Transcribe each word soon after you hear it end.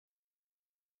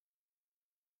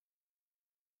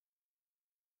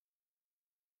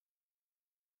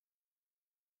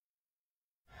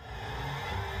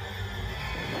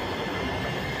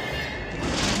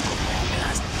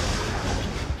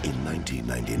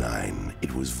1999,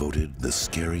 it was voted the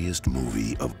scariest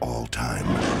movie of all time.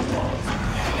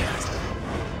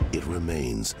 It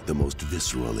remains the most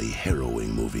viscerally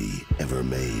harrowing movie ever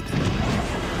made.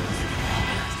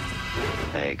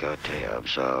 Ego te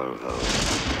absolvo.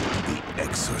 The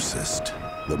Exorcist,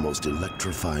 the most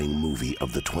electrifying movie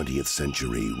of the 20th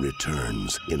century,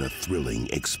 returns in a thrilling,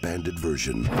 expanded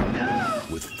version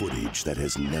with footage that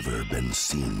has never been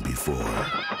seen before.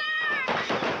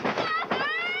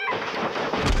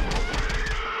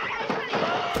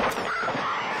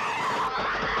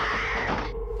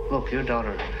 Look, your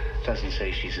daughter doesn't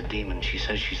say she's a demon. She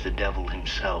says she's the devil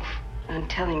himself. I'm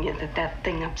telling you that that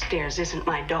thing upstairs isn't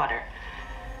my daughter.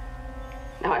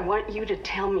 Now, I want you to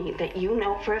tell me that you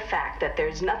know for a fact that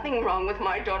there's nothing wrong with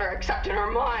my daughter except in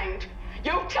her mind.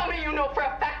 You tell me you know for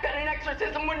a fact that an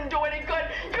exorcism wouldn't do any good.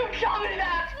 You tell me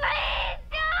that!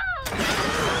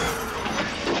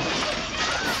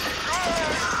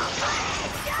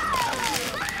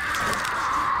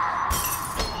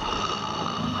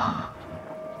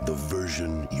 The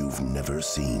version you've never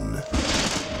seen.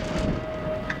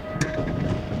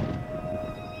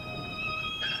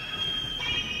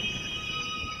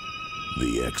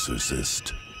 The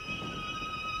Exorcist.